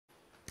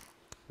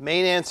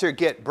Main answer,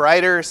 get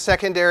brighter.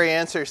 Secondary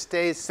answer,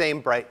 stays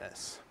same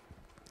brightness.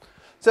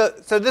 So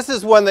this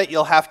is one that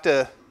you'll have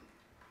to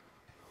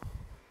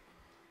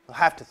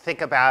think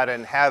about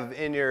and have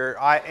in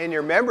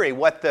your memory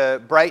what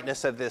the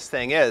brightness of this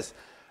thing is.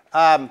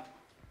 And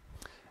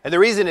the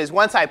reason is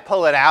once I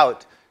pull it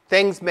out,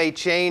 things may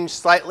change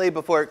slightly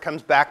before it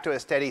comes back to a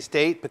steady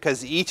state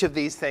because each of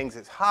these things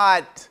is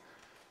hot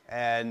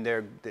and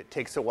it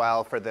takes a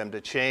while for them to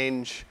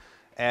change.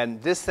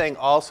 And this thing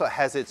also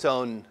has its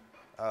own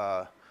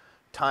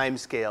time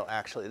scale,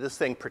 actually. This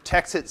thing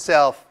protects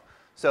itself,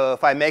 so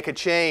if I make a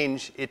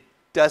change, it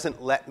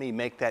doesn't let me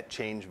make that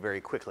change very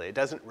quickly. It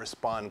doesn't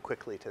respond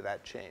quickly to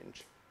that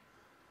change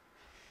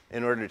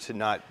in order to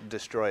not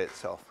destroy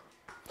itself.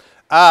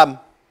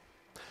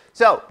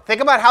 So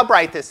think about how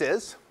bright this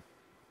is.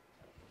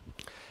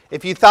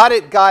 If you thought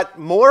it got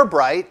more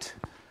bright,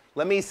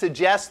 let me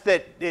suggest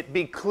that it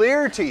be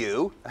clear to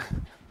you.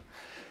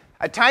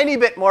 A tiny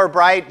bit more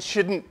bright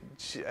shouldn't,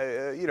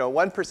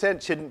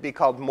 1% shouldn't be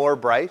called more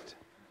bright.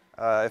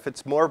 If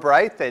it's more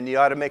bright, then you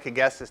ought to make a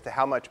guess as to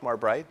how much more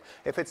bright.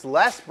 If it's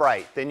less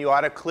bright, then you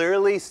ought to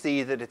clearly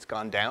see that it's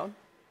gone down.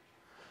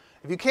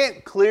 If you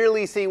can't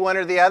clearly see one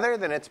or the other,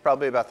 then it's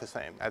probably about the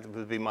same. That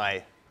would be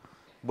my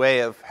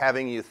way of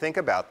having you think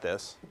about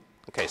this.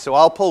 Okay, so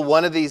I'll pull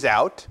one of these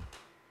out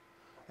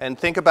and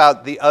think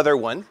about the other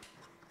one.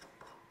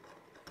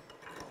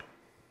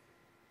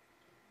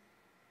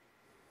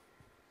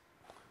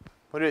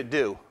 What did it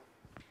do?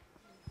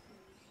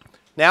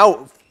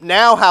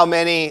 Now how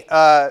many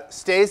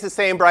stays the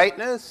same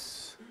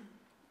brightness?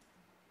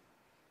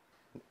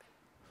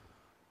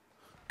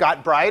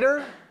 Got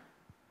brighter?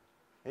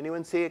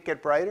 Anyone see it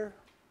get brighter?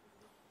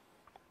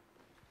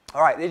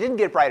 All right, it didn't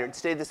get brighter. It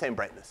stayed the same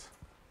brightness.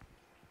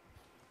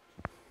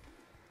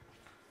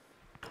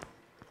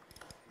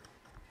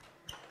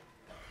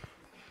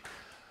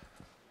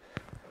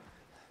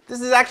 This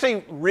is actually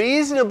a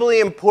reasonably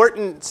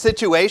important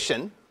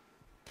situation.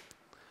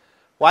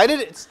 Why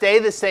did it stay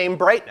the same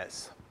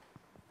brightness?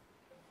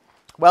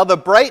 Well, the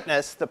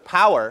brightness, the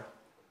power,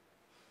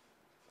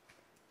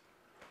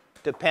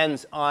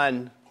 depends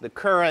on the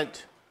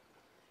current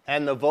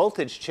and the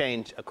voltage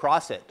change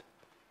across it.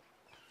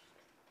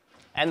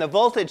 And the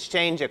voltage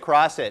change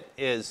across it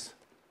is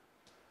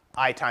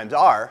I times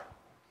R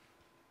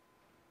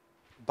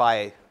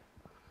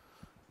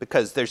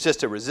because there's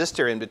just a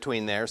resistor in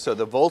between there, so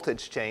the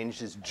voltage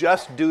change is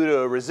just due to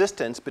a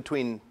resistance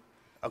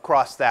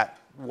across that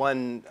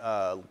one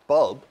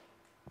bulb.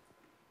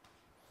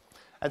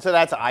 And so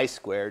that's I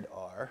squared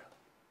R.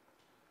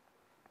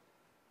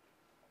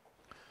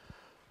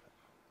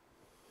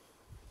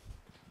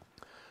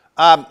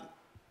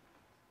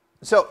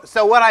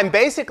 So what I'm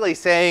basically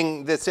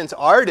saying, that since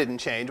R didn't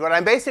change, what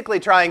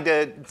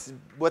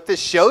this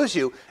shows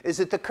you is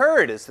that the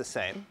current is the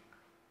same.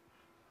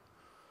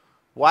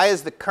 Why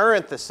is the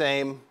current the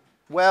same?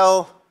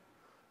 Well,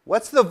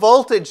 what's the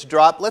voltage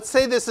drop? Let's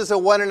say this is a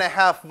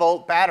 1.5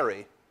 volt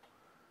battery.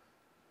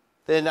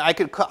 Then I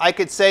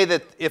could say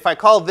that if I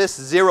call this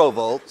 0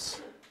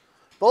 volts,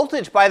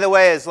 voltage, by the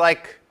way, is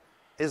like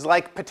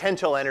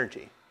potential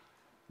energy.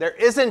 There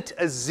isn't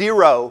a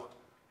 0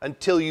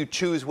 until you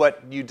choose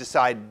what you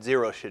decide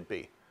 0 should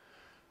be.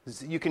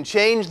 You can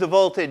change the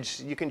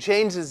voltage, you can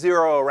change the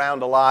 0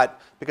 around a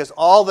lot, because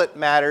all that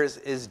matters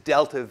is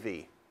delta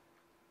V.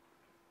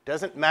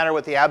 Doesn't matter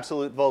what the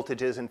absolute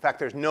voltage is. In fact,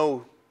 there's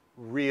no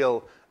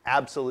real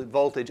absolute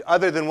voltage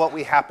other than what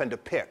we happen to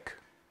pick.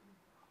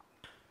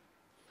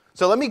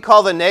 So let me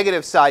call the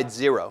negative side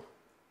 0,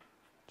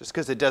 just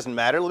because it doesn't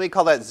matter. Let me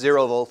call that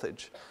 0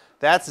 voltage.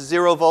 That's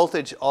 0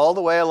 voltage all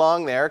the way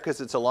along there,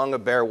 because it's along a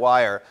bare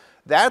wire.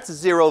 That's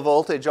 0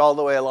 voltage all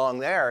the way along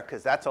there,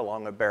 because that's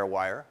along a bare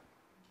wire.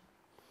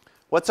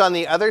 What's on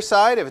the other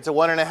side? If it's a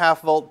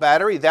 1.5 volt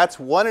battery, that's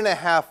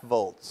 1.5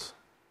 volts.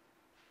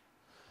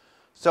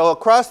 So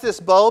across this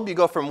bulb, you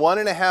go from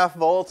 1.5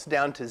 volts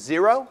down to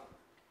 0.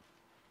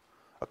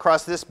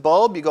 Across this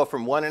bulb, you go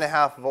from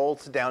 1.5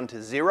 volts down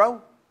to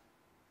 0.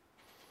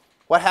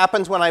 What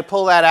happens when I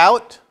pull that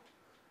out?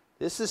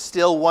 This is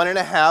still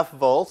 1.5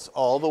 volts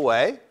all the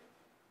way.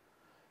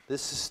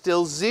 This is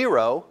still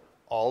 0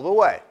 all the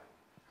way.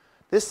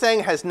 This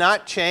thing has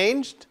not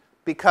changed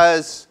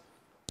because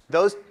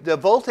the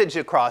voltage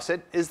across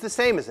it is the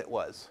same as it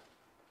was.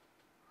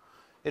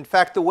 In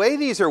fact, the way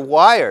these are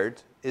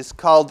wired is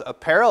called a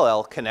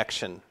parallel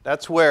connection.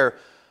 That's where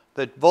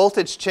the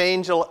voltage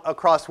change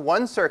across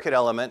one circuit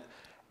element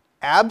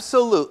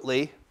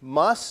absolutely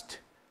must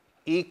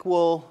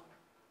equal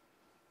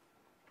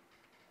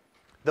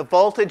the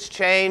voltage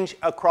change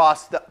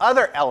across the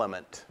other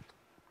element.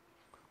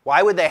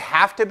 Why would they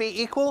have to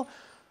be equal?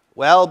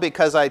 Well,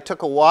 because I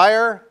took a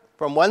wire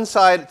from one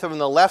side, from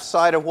the left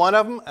side of one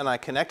of them, and I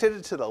connected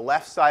it to the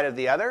left side of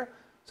the other.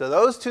 So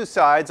those two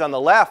sides on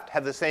the left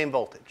have the same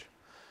voltage.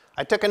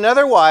 I took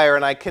another wire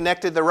and I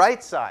connected the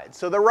right side.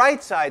 So the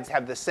right sides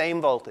have the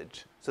same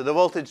voltage. So the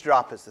voltage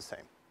drop is the same.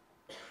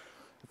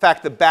 In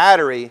fact, the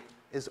battery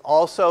is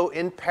also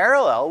in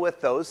parallel with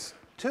those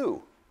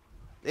two.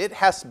 It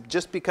has,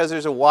 just because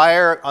there's a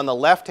wire on the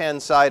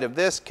left-hand side of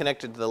this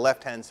connected to the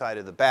left-hand side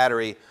of the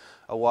battery,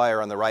 a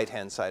wire on the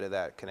right-hand side of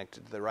that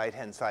connected to the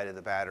right-hand side of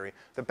the battery.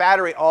 The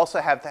battery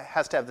also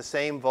has to have the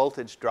same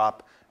voltage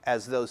drop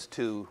as those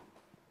two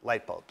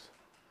light bulbs.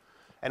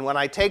 And when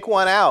I take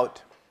one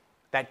out,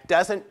 that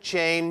doesn't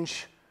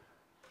change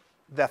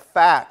the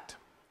fact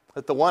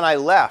that the one I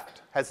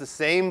left has the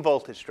same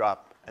voltage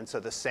drop and so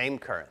the same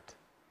current.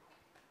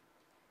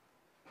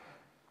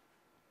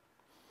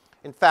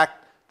 In fact,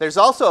 there's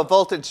also a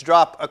voltage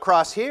drop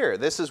across here.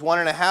 This is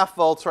 1.5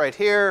 volts right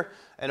here,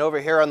 and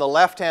over here on the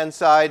left-hand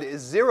side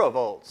is 0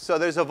 volts. So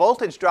there's a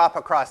voltage drop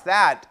across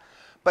that,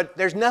 but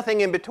there's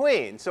nothing in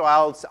between. So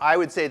I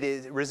would say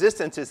the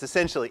resistance is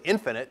essentially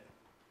infinite.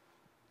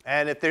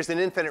 And if there's an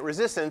infinite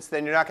resistance,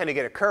 then you're not going to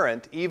get a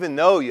current, even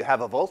though you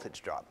have a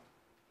voltage drop,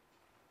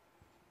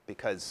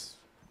 because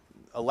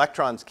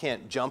electrons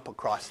can't jump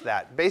across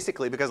that.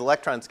 Basically, because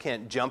electrons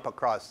can't jump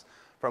across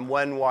from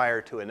one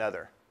wire to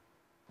another.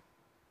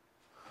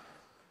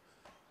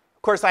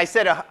 Of course, I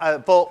said a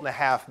 1.5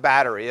 volt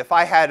battery. If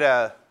I had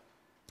a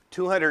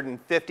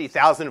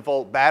 250,000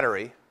 volt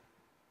battery,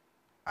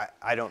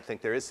 I don't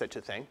think there is such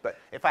a thing, but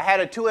if I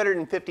had a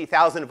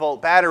 250,000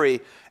 volt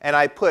battery and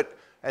I put,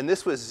 and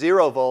this was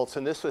 0 volts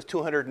and this was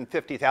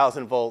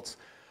 250,000 volts,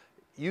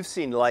 you've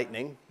seen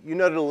lightning. You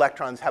know that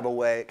electrons have a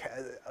way,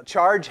 a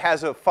charge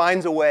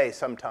finds a way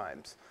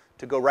sometimes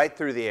to go right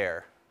through the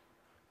air.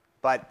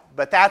 But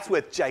that's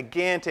with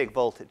gigantic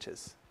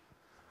voltages.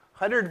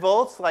 100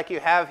 volts, like you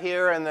have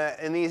here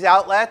in these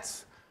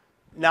outlets,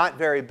 not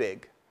very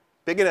big.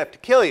 Big enough to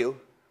kill you,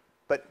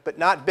 but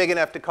not big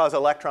enough to cause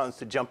electrons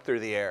to jump through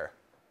the air.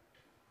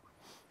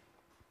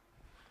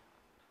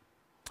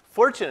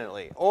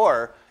 Fortunately,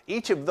 or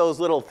each of those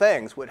little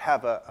things would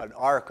have an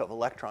arc of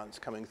electrons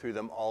coming through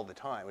them all the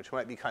time, which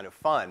might be kind of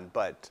fun,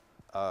 but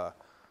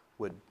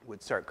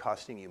would start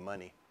costing you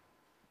money.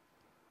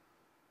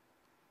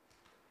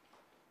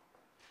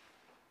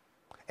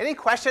 Any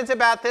questions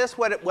about this,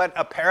 what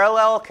a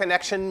parallel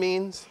connection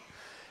means?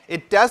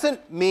 It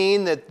doesn't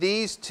mean that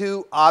these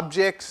two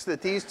objects,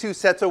 that these two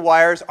sets of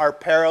wires are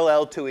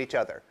parallel to each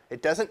other.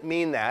 It doesn't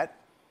mean that.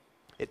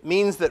 It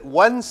means that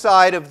one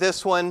side of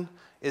this one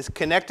is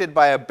connected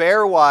by a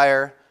bare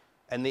wire,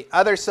 and the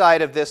other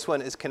side of this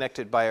one is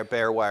connected by a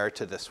bare wire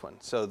to this one.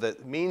 So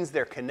that means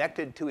they're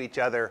connected to each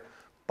other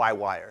by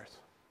wires.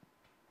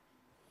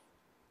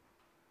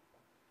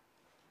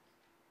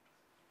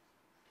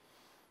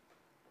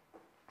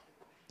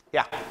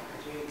 Yeah? Could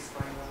you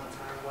explain one more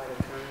time why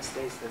the current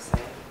stays the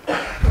same?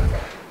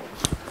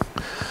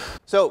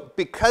 So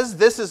because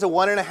this is a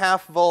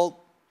 1.5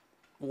 volt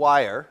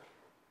wire,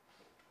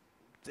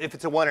 if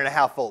it's a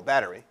 1.5 volt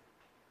battery,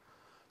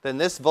 then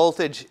this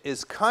voltage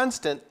is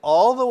constant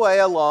all the way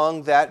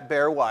along that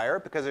bare wire,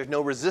 because there's no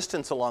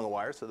resistance along the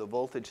wire, so the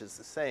voltage is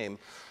the same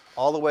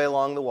all the way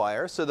along the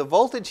wire. So the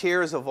voltage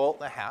here is 1.5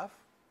 volts.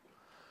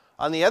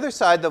 On the other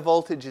side, the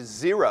voltage is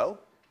 0.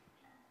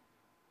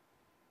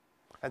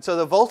 And so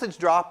the voltage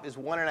drop is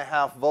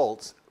 1.5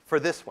 volts for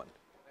this one.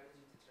 Why did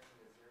you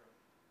determine it 0?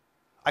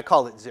 I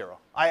call it 0.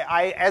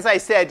 As I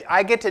said,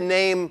 I get to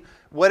name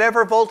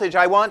whatever voltage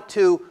I want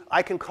to.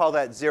 I can call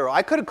that 0.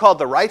 I could have called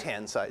the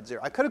right-hand side 0.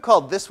 I could have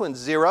called this one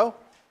 0.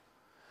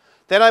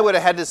 Then I would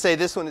have had to say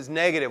this one is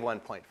negative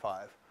 1.5.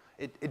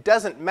 It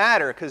doesn't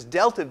matter, because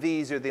delta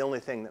V's are the only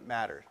thing that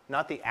matter,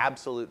 not the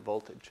absolute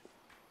voltage.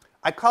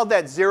 I called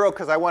that 0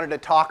 because I wanted to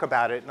talk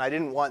about it, and I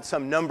didn't want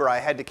some number I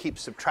had to keep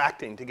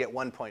subtracting to get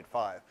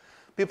 1.5.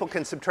 People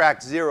can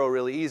subtract 0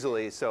 really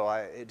easily, so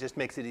it just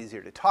makes it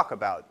easier to talk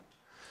about.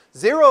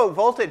 0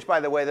 voltage, by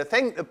the way,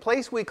 the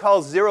place we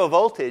call 0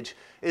 voltage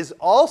is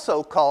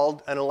also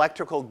called an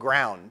electrical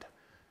ground.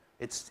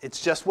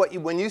 It's just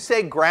when you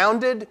say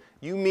grounded,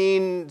 you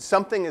mean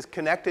something is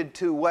connected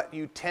to what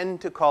you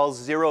tend to call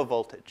 0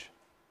 voltage.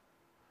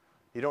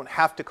 You don't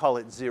have to call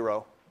it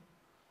 0,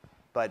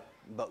 but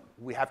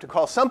we have to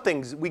call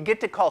something, we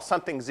get to call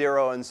something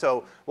 0, and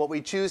so what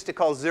we choose to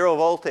call 0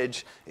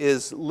 voltage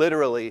is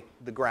literally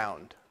the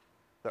ground,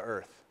 the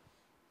earth.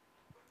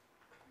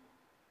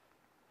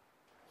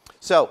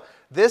 So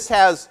this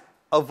has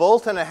 1.5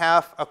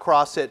 volts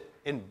across it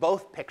in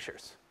both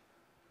pictures.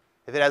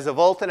 If it has 1.5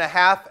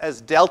 volts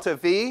as delta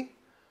V,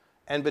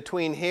 and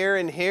between here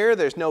and here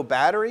there's no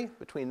battery,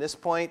 between this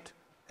point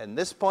and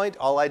this point,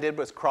 all I did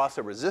was cross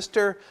a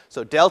resistor.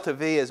 So delta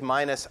V is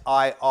minus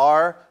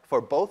IR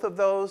for both of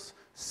those.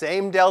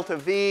 Same delta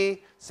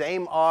V,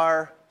 same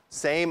R,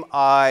 same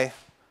I.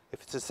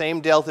 If it's the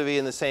same delta V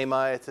and the same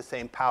I, it's the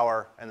same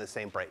power and the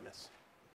same brightness.